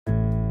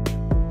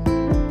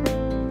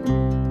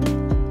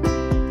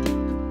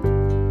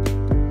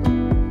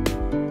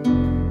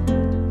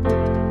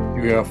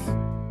You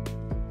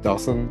have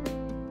dozens,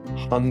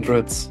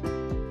 hundreds,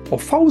 or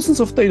thousands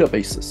of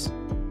databases,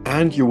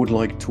 and you would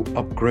like to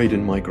upgrade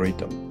and migrate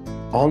them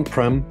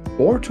on-prem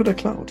or to the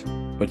cloud,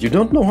 but you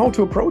don't know how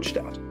to approach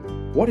that.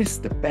 What is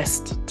the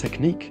best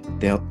technique?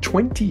 There are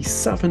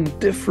 27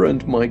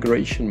 different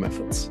migration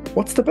methods.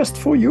 What's the best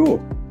for you?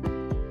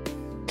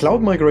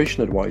 Cloud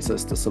Migration Advisor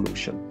is the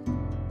solution.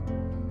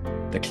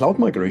 The Cloud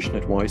Migration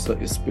Advisor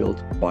is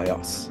built by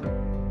us,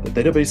 the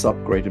database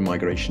upgrade and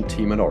migration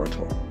team at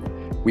Oracle.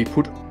 We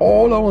put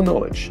all our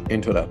knowledge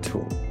into that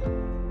tool.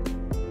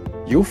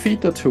 You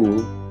feed the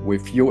tool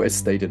with your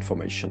estate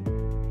information.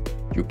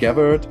 You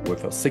gather it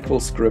with a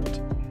SQL script,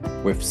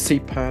 with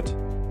CPAT,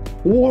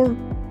 or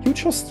you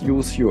just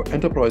use your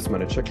Enterprise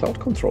Manager Cloud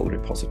Control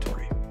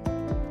repository.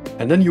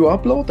 And then you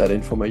upload that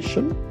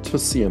information to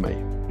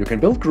CMA. You can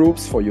build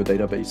groups for your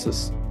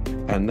databases,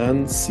 and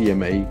then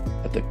CMA,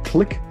 at the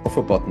click of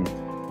a button,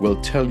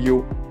 will tell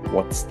you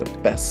what's the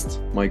best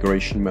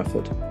migration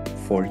method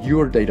for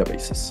your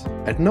databases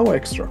at no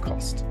extra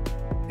cost.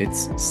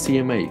 It's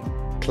CMA,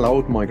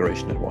 Cloud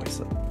Migration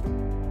Advisor.